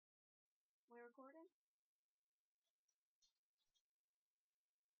recording?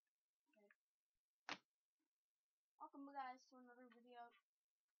 Okay. Welcome guys to another video.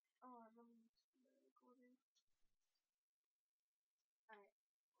 Oh, let me start recording. Alright.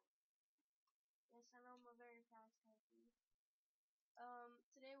 Yes, I know I'm a very fast typer.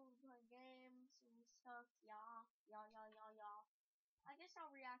 Today we'll be playing games and stuff. Yeah. I guess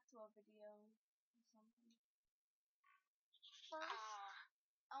I'll react to a video or something. First,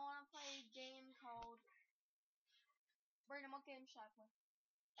 I want to play a game called Brandon. What game should I play?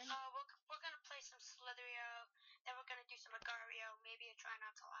 We're gonna play some Slitherio, then we're gonna do some Agario, maybe a Try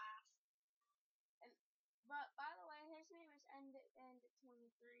Not to Laugh. But by the way, his name is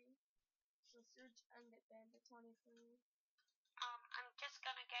Endit23. So search Endit Bandit 23. I'm just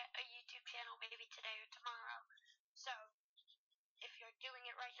gonna get a YouTube channel maybe today or tomorrow. So if you're doing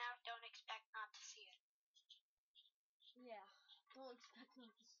it right now, don't expect not to see it. Yeah, don't expect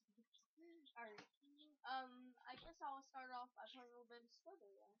not to see it. Alright. I guess I'll start off by playing a little bit of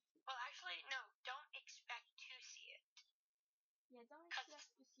Slitherio. Well, actually, no, don't expect to see it. Yeah, don't expect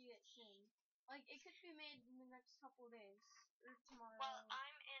to see it soon. Like, it could be made in the next couple of days. Or tomorrow. Well,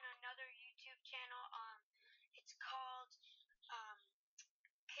 I'm in another YouTube channel, it's called,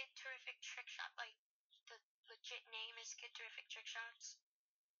 Kid Terrific Trick Shot. Like, the legit name is Kid Terrific Trick Shots.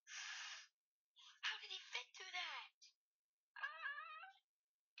 How did he fit through that?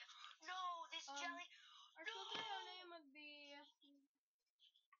 No, this jelly. Our Slitherio name would be.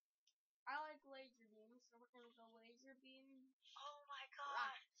 I like laser beam, so we're gonna go laser beam. Oh my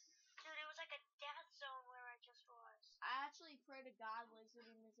god. Dude, it was like a death zone where I just was. I actually pray to God laser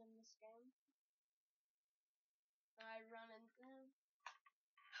beam is in this game. And I run into him.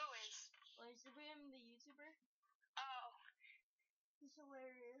 Who is? Laser beam, the YouTuber. Oh. He's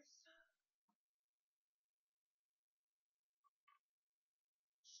hilarious.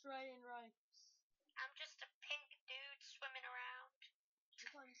 Straight and right. I'm just a pink dude swimming around.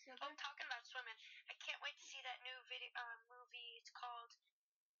 Oh, talking about swimming, I can't wait to see that new movie. It's called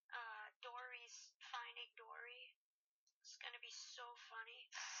Dory's Finding Dory. It's gonna be so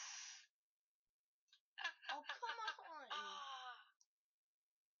funny. Oh, come on!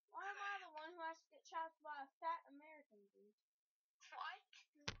 Why am I the one who has to get trapped by a fat American dude? What?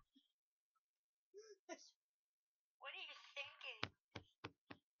 What are you thinking?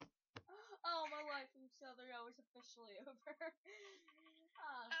 Oh, my life in Slitherio is officially over.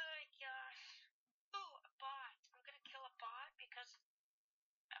 Oh my gosh. Ooh, a bot. I'm gonna kill a bot because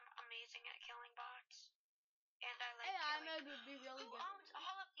I'm amazing at killing bots. And I like killing. Would be really Who good. owns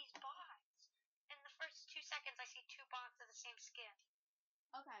all of these bots? In the first 2 seconds, I see 2 bots of the same skin.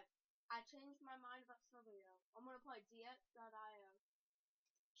 Okay, I changed my mind about Slitherio. I'm gonna play Diet.io.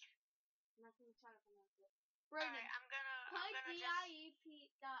 I'm not gonna try to pronounce it. Brandon, I'm gonna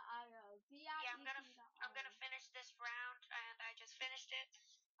DIEP.io. DIEP.io. I'm gonna finish this round, and I just finished it.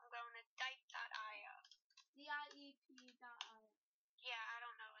 I'm going to Diet.io. DIEP.io. Yeah, I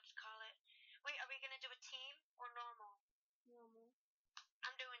don't know what to call it. Wait, are we gonna do a team or normal? Normal.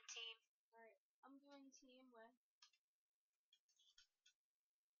 I'm doing team. Alright, I'm doing team with.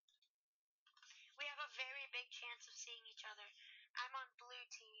 We have a very big chance of seeing each other. I'm on blue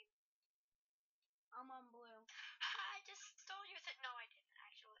team. I'm on blue. I just stole your thing. No, I didn't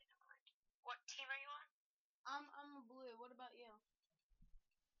actually. Never mind. What team are you on? I'm a blue. What about you?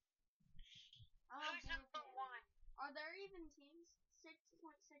 Who's number 1? Are there even teams?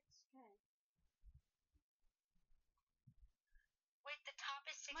 6.6k. Wait, the top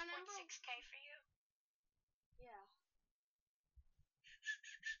is 6.6k for you? Yeah.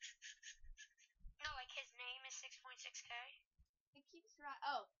 No, like his name is 6.6k? It keeps right.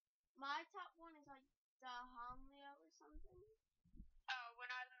 Oh, my top one is like Dahamleo or something. Oh, we're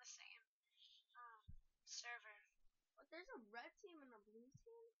not in the same server. But there's a red team and a blue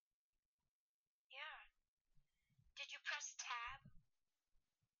team? Yeah. Did you press tab?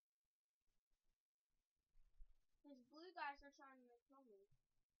 These blue guys are trying to kill me.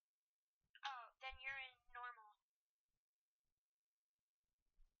 Oh, then you're in normal.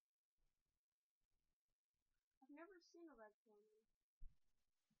 I've never seen a red team.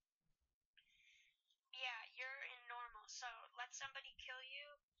 Yeah, you're in normal. So let somebody kill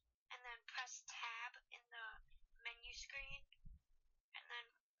you, and then press tab in the menu screen, and then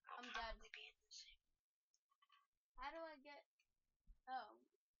we'll probably be in the same. How do I get? Oh,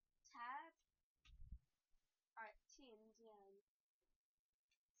 tab. Alright, teams. Yeah.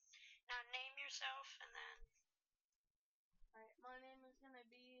 Now name yourself, and then. Alright, my name is gonna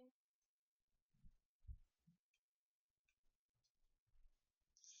be.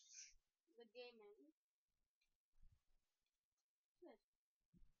 The Gaming. Good.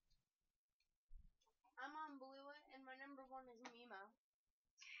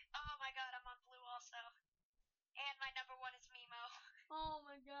 my god, I'm on blue also. And my number 1 is Mimo. Oh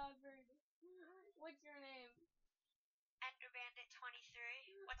my god, Brady. What's your name? Ender Bandit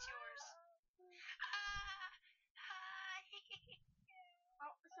 23. What's yours? Hi.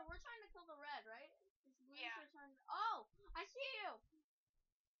 Oh, so we're trying to kill the red, right? Yeah. Oh, I see you.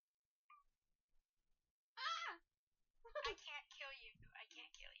 Ah! I can't kill you.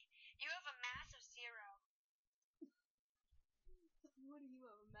 You have a massive 0. What do you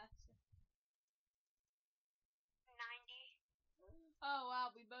have a massive? 90. Oh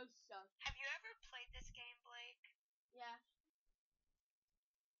wow, we both suck. Have you ever played this game, Blake? Yeah.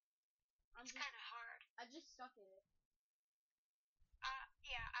 It's kind of hard. I just suck at it.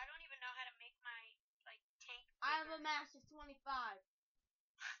 Yeah, I don't even know how to make my, tank bigger. I have a massive 25.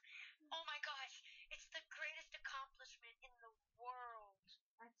 Oh my gosh, it's the greatest accomplishment in the world.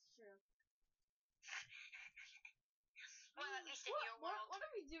 That's true. Well, at least in your world. What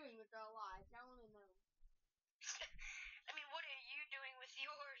are we doing with our lives? I want to know. I mean, what are you doing with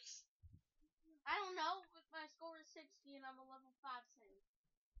yours? I don't know, but my score is 60 and I'm a level 5 tank.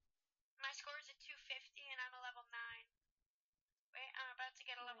 My score is a 250 and I'm a level 9. Wait, I'm about to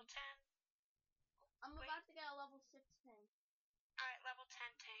get a level 10. I'm about to get a level 6 tank. Alright, level 10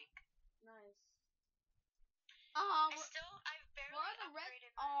 tank. Nice. I've barely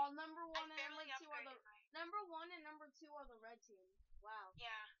upgraded my... number 1 and number 2 are the... Number 1 and number 2 are the red team. Wow.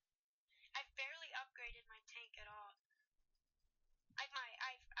 Yeah. I've barely upgraded my tank at all.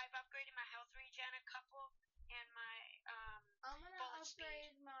 I've upgraded my health regen a couple and my I'm gonna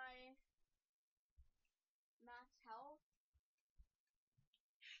upgrade speed. my max health.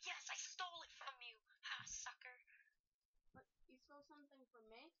 Yes, I stole it from you. Ha, sucker. But you stole something from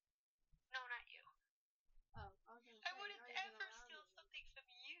me? No, not you. Oh, I was gonna say, I wouldn't ever steal something from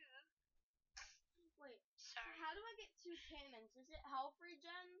you. Wait. Sorry. How do I get 2 cannons? Is it health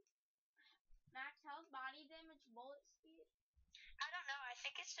regen? Max health, body damage, bullet speed? I don't know. I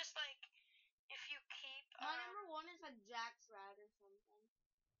think it's just like if you keep. My number 1 is a Jax Rat or something.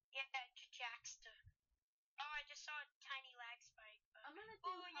 Yeah, Jaxta. Oh, I just saw a tiny lag spike. But... I'm gonna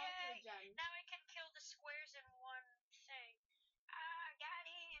do health regen. Now I can kill the squares in one thing. Ah, got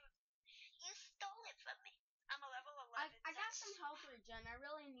him. You stole it from me. I'm a level 11. I got some health regen. I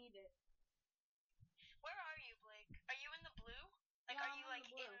really need it. Where are you, Blake? Are you in the blue? Yeah, are you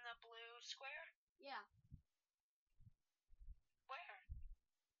in the blue square? Yeah. Where?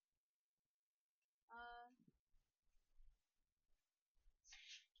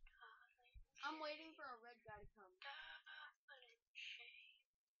 I'm waiting for a red guy to come.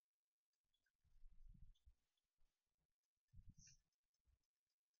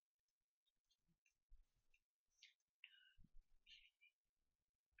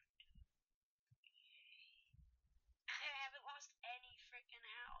 I haven't lost any freaking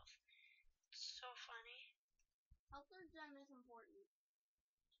health. It's so funny. Health regen is important.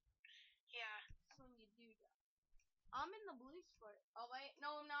 Yeah. That's when you do that. I'm in the blue square. Oh wait,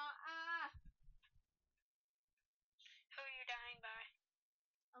 no I'm not. Ah! Who are you dying by?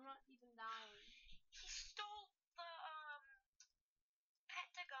 I'm not even dying. He stole the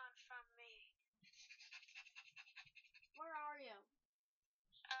pentagon from me. Where are you?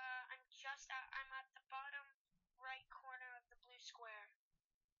 I'm at the bottom right corner of the blue square.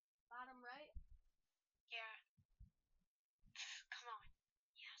 Bottom right? Yeah. Come on.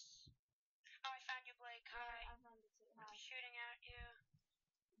 Yes. Oh, I found you, Blake. Hi. I found it too. Hi. I'm shooting at you.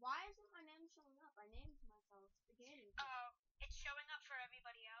 Why isn't my name showing up? I named myself Spaghetti. Oh, it's showing up for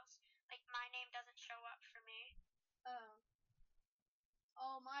everybody else. Like, my name doesn't show up for me. Oh.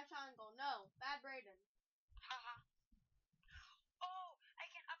 Oh, my triangle. No. Bad Brayden. Haha. Oh, I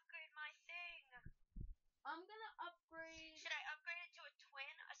can upgrade my thing. I'm gonna upgrade. Should I upgrade it to a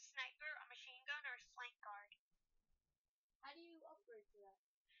twin, a sniper, a machine gun, or a flank guard? How do you upgrade to that?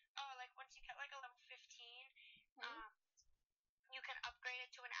 Oh, like once you get like a level 15, you can upgrade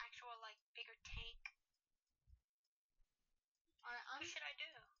it to an actual like bigger tank. Alright, what should I do?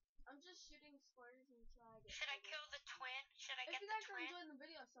 I'm just shooting squares until I get. Should I kill the twin? Should I get the twin? If you guys are enjoying the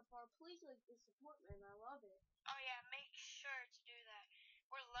video so far, please like the support, man. I love it. Oh yeah, make sure to do that.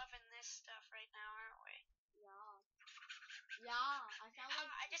 We're loving this stuff right now, aren't we? Yeah. Yeah. I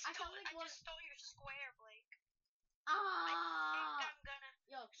sound like I just stole your square, Blake. I think I'm gonna.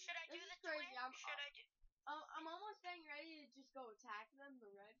 Yo, should I do the crazy. twin? Should I do? I'm almost getting ready to just go attack them. The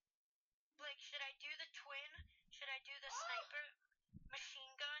red. Blake, should I do the twin? Should I do the sniper,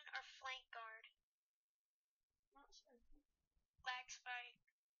 machine gun, or flank guard? Not sure. Lag spike.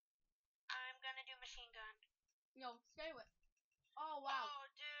 I'm gonna do machine gun. Yo, stay with. Oh wow. Oh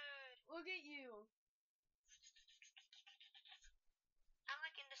dude. Look at you. I'm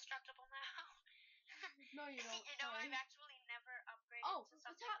like indestructible No, you don't. You know, Sorry. I've actually never upgraded Oh, to the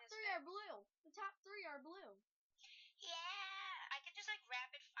something top this 3 big. are blue. The top 3 are blue. Yeah, I could just like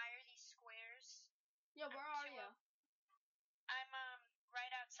rapid fire these squares. Yeah, where are you? I'm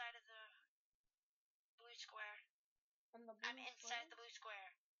right outside of the blue square. In the blue I'm inside the blue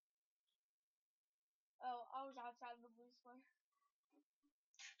square. Oh, I was outside of the blue square.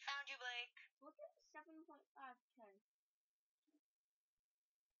 Found you, Blake. Look at 7.5K.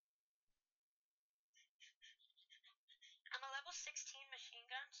 I'm a level 16 machine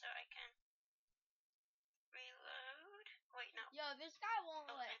gun, so I can reload. Wait, no. Yo, this guy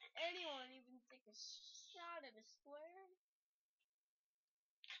won't let anyone even take a shot at a square.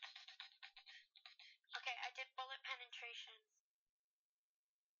 Okay, I did bullet penetration.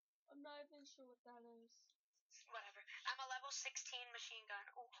 I'm not even sure what that is. Whatever. I'm a level 16 machine gun.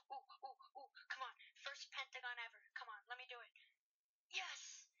 Ooh, ooh, ooh, ooh. Come on. First pentagon ever. Come on, let me do it.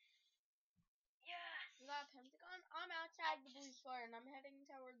 Yes! Yes! You got a pentagon? I'm outside the blue square and I'm heading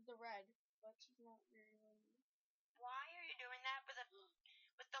toward the red. But she's not really. Why are you doing that with the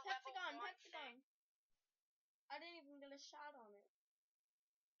Pentagon, level 1 pentagon. thing? I didn't even get a shot on it.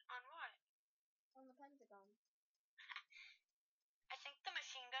 On what? On the pentagon. I think the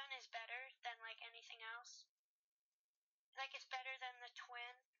machine gun is better than like anything else. Like it's better than the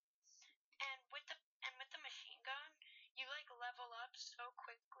twin. And with the machine gun, you like level up so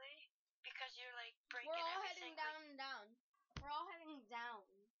quickly because you're like breaking everything. We're all everything. heading down and down. We're all heading down.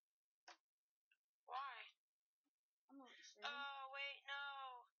 Why? I'm not sure. Oh wait,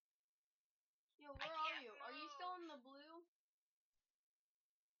 no. Yo, where are you? Move. Are you still in the blue?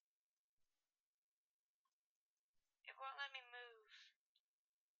 It won't let me move.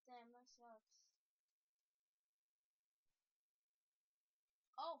 Damn, that sucks.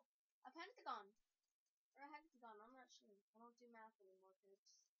 Oh, a pentagon. Or a hexagon, I'm not sure. I don't do math anymore, kids.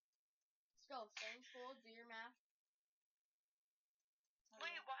 Let's go. Stay in school, do your math.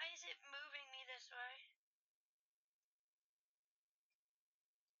 Wait, why is it moving me this way?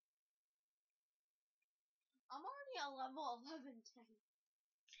 I'm already a level 11 tank.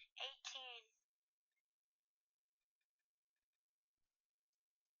 18.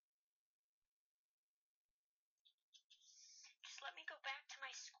 Just let me go back to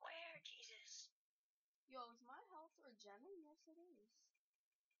my square, Jesus. Yo, is my health regenerating? Yes, it is.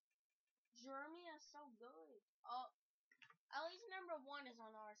 Jeremy is so good. Oh, at least number 1 is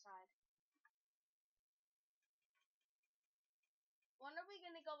on our side. When are we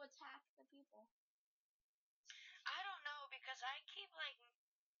gonna go attack the people? I don't know because I keep like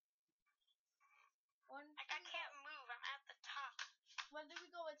I can't move. I'm at the top. When do we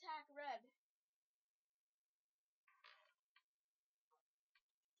go attack red?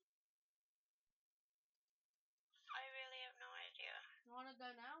 I really have no idea. You wanna go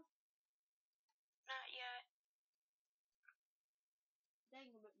now? Not yet.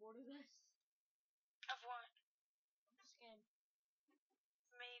 Dang, a bit bored of this. Of what? This game.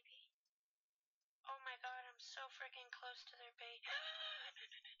 Maybe. Oh my god, I'm so freaking close to their base.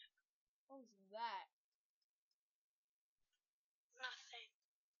 What was that? Nothing.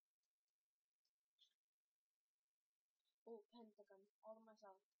 Oh, pentagon. All to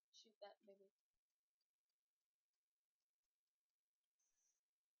myself. Shoot that baby.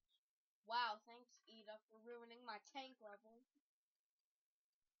 Wow, thanks Ida for ruining my tank level.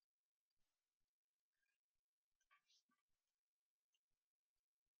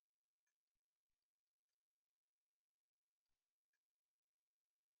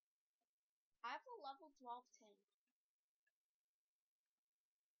 I have a level 12 tank.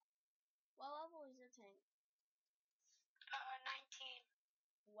 What level is your tank? 19.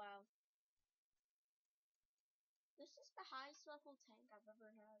 Wow. This is the highest level tank I've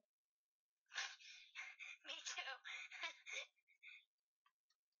ever had. Me too.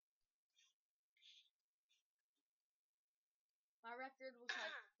 My record was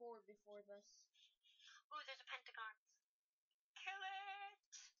like 4 before this. Ooh, there's a pentagon. Kill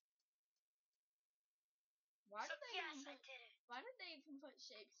it! Why did they I did it. Why did they even put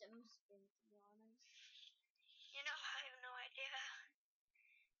shapes in this game, to be honest? You know, I have no idea.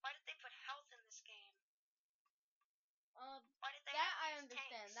 Why did they put health in this game? Why did they that I use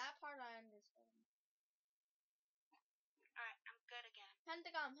understand. tanks? That part I understand. Alright, I'm good again.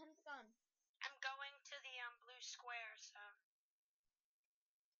 Pentagon, pentagon. I'm going to the blue square, so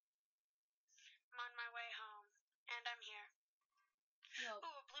I'm on my way home. And I'm here. Yo.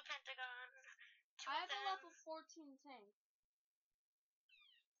 Ooh, blue pentagon. I have a level 14 tank.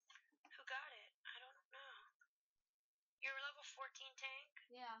 Who got it? I don't know. You're a level 14 tank?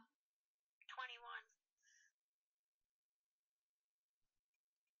 Yeah. 21.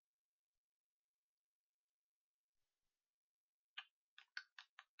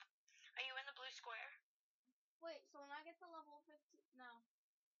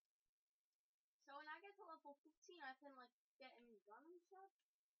 to level 15, I can like get a new gun and stuff.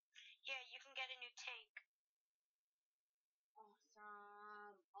 Yeah, you can get a new tank.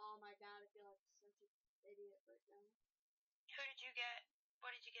 Awesome. Oh my god, I feel like such an idiot right now. Who did you get?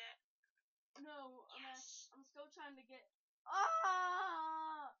 What did you get? No, Yes. I'm still trying to get.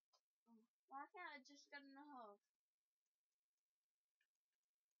 Ah! Why can't I just get enough?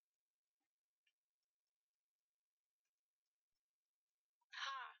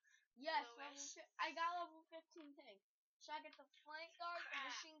 Huh. Yes, Lewis. I got level 15 tank. Should I get the flank guard, the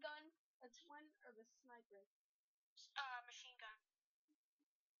machine gun, the twin, or the sniper? Machine gun.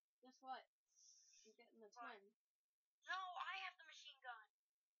 Guess what? I'm getting the twin. No, I have the machine gun.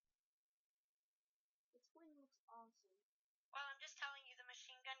 The twin looks awesome. Well, I'm just telling you, the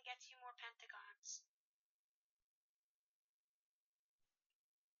machine gun gets you more pentagons.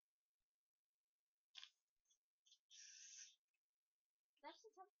 That's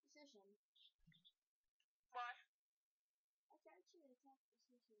a tough decision. What? That's actually a tough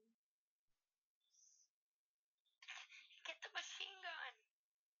decision. Get the machine gun.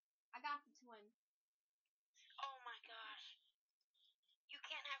 I got the twin. Oh my gosh. You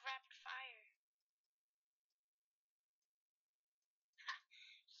can't have rapid fire.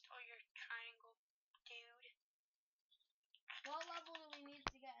 Stole your triangle, dude. What level do we need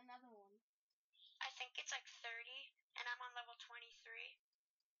to get another one? I think it's like 30, and I'm on level 23.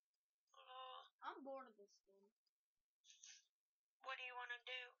 I'm bored of this game. What do you want to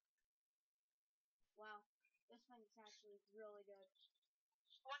do? Wow, this one's actually really good.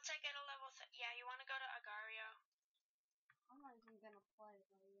 Once I get a level, yeah, you want to go to Agario? I'm not even gonna play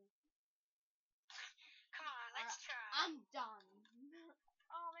Agario. Come on, let's try. I'm done.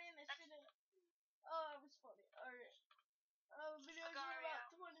 Oh man, I should have. Oh, it was funny. Alright. Video Agario.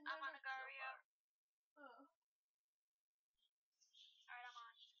 about 20 minutes. I'm on Agario. Alright, I'm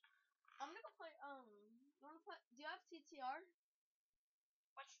on. I'm gonna go play. You wanna play? Do you have TTR?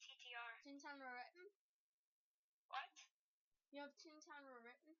 What's TTR? Toontown Rewritten? What? You have Toontown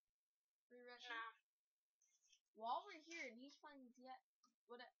Rewritten? No. While we're here and he's playing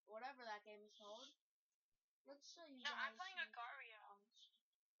whatever that game is called, let's show you guys. No, I'm playing Agario.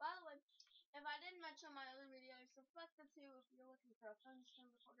 By the way, if I didn't mention my other videos, select the two if you're looking for a phone screen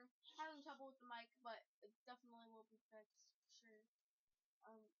recorder. Having trouble with the mic, but it definitely will be fixed, sure.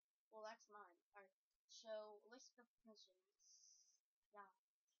 Well, that's mine. Alright, so list of positions. Yeah.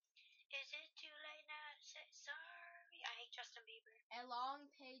 Is it too late now to say sorry? I hate Justin Bieber. A long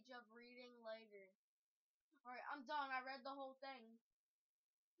page of reading later. Alright, I'm done. I read the whole thing.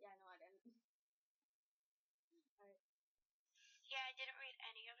 Yeah, no, I didn't. Alright. Yeah, I didn't read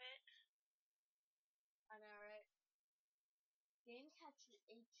any of it. I know, right? Game Catcher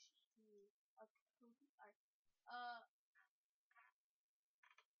HD. Okay, alright.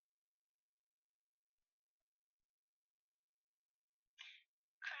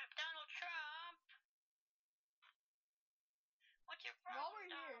 Crap, Donald Trump. What's your problem, While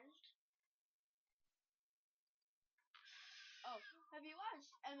we're Donald? here. Oh, have you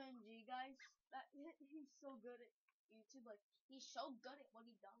watched MMG, guys? He's so good at YouTube. Like, he's so good at what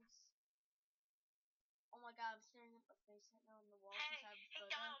he does. Oh my god, I'm staring at my face right now on the wall. Hey,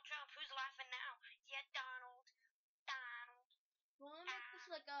 Donald Trump, who's laughing now? Yeah, Donald. We'll only make this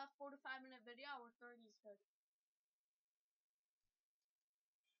like a 4 to 5 minute video where 30 is good.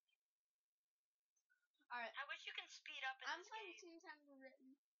 Alright. I wish you can speed up in I'm this playing game. Toontown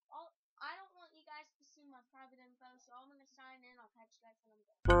Rewritten. I don't want you guys to see my private info, so I'm gonna sign in. I'll catch you guys when I'm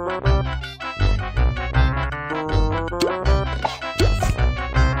done.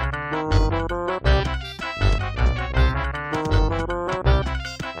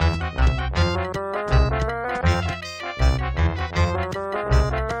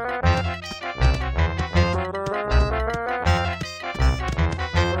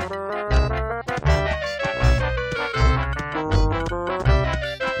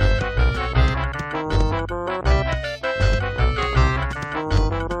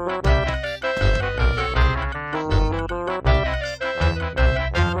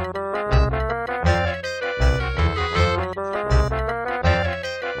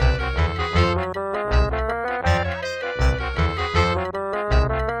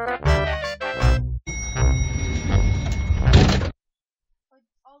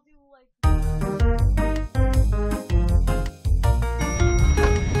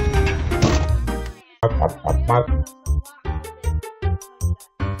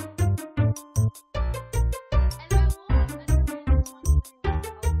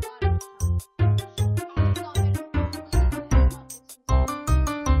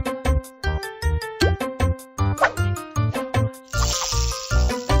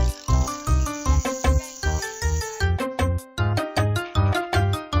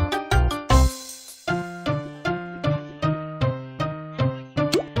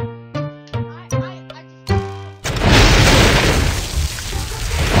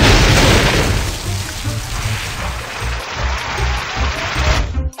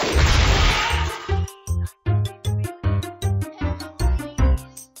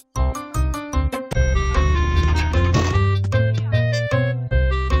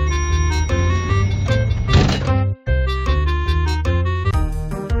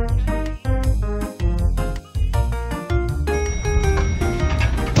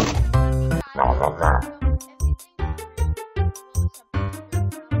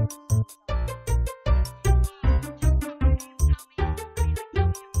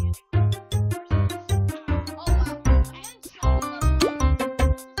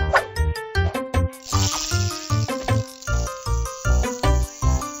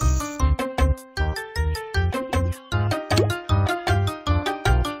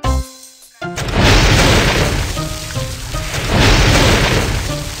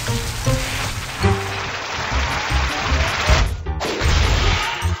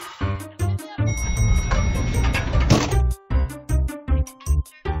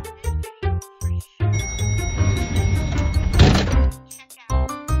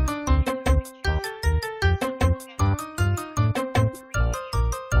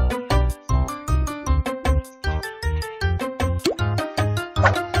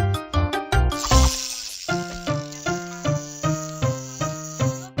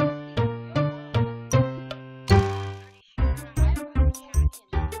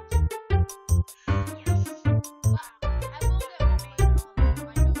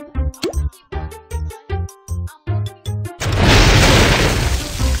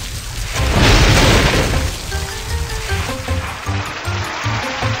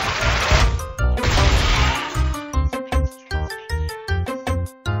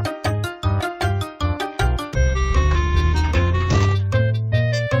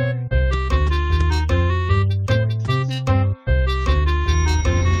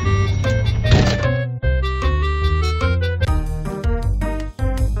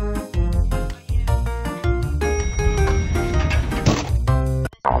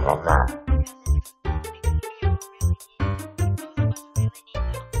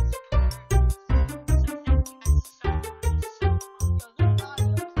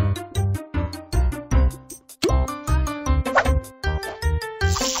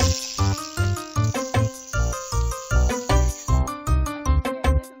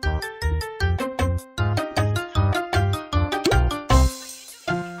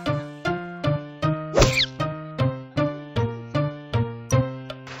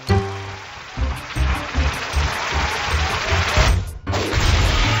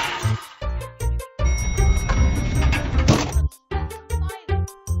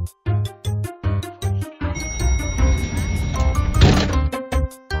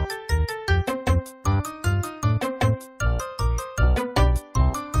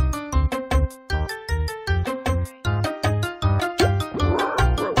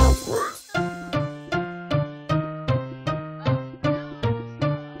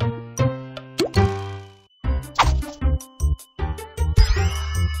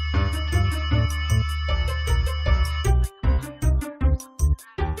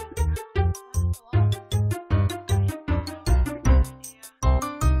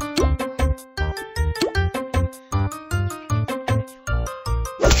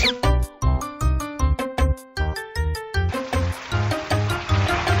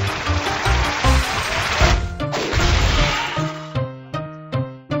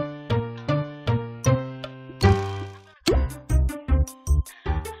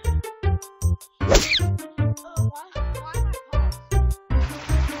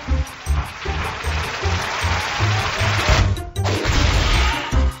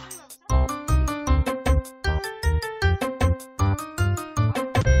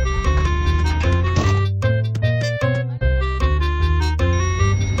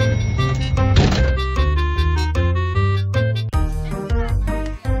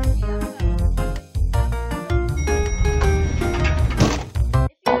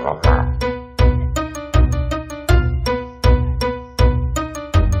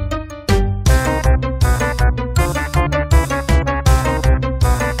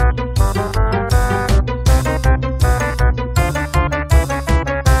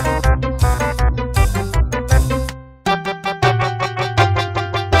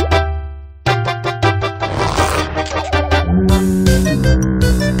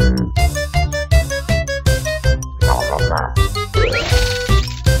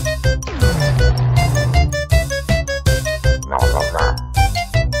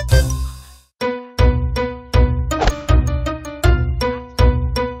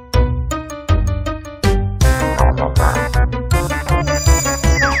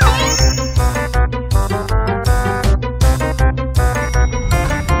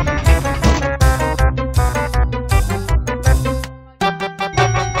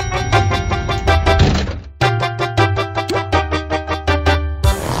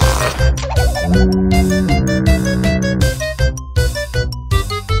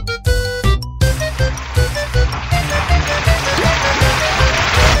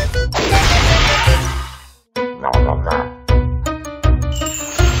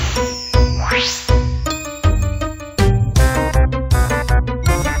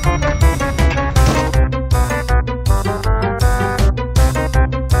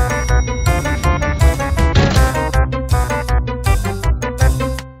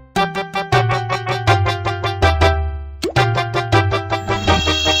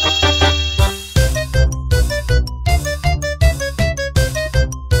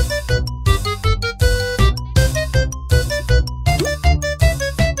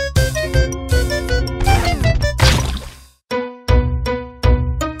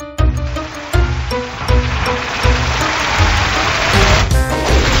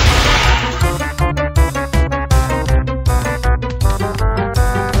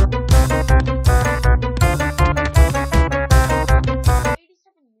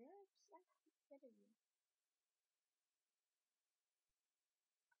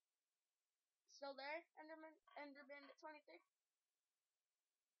 still there, Ender Bandit 23?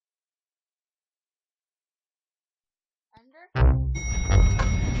 Ender?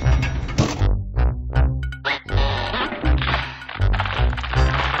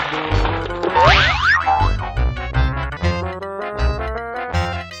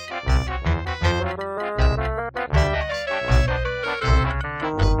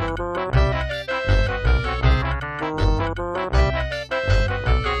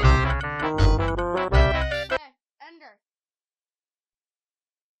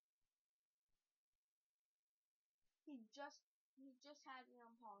 He just had me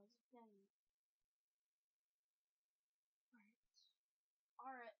on pause. Dang.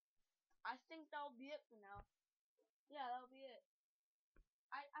 Alright. I think that'll be it for now. Yeah, that'll be it.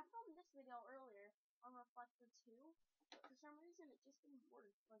 I filmed this video earlier on Reflector 2. For some reason it just didn't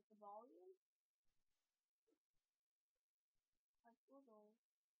work. Like the volume. Like literally.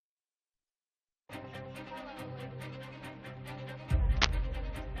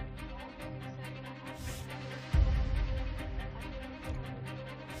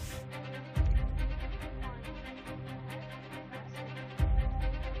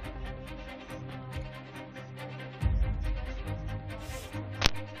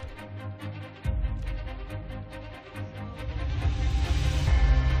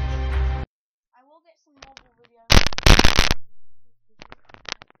 I will get some mobile videos.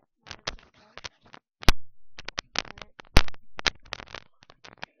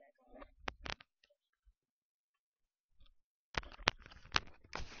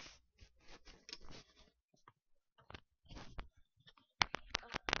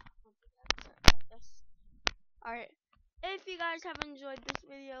 Alright, if you guys have enjoyed this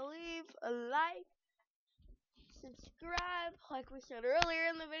video, leave a like, subscribe, like we said earlier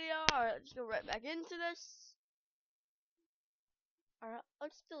in the video. Alright, let's go right back into this. Alright,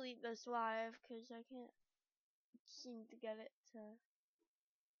 let's delete this live, because I can't seem to get it to...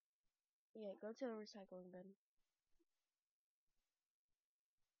 Yeah, go to the recycling bin.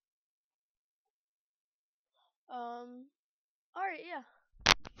 Alright, yeah.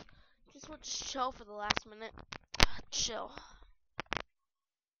 Just want to chill for the last minute. Chill.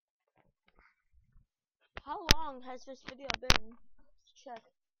 How long has this video been? Let's check.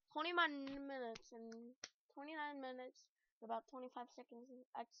 29 minutes and 29 minutes, about 25 seconds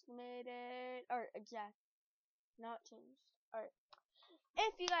estimated, or exact. Now it changed. Alright.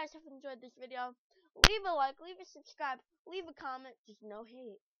 If you guys have enjoyed this video, leave a like, leave a subscribe, leave a comment, just no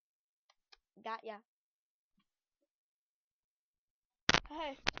hate. Got ya.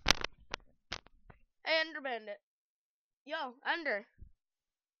 Hey. Hey, Ender Bandit. Yo, Ender.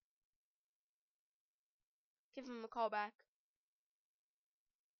 Give him a call back.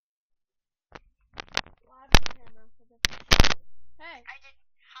 Hey.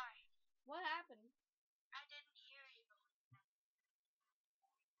 Hi. What happened? I didn't hear you.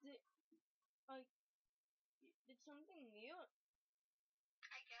 Did something mute?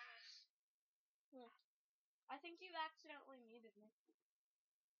 I guess. I think you accidentally muted me.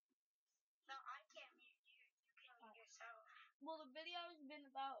 No, I can't mute you. You can mute yourself. Well, the video's been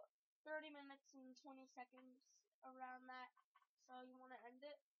about 30 minutes and 20 seconds, around that. So you want to end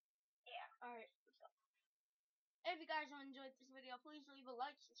it? Yeah. Alright, let's go. If you guys enjoyed this video, please leave a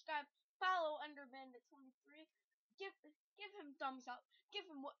like, subscribe, follow Ender Bandit 23. Give him thumbs up. Give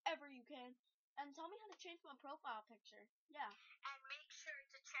him whatever you can. And tell me how to change my profile picture. Yeah. And make sure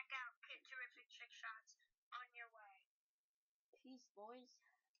to check out Kit Terrific Trick Shots on your way. Peace, boys.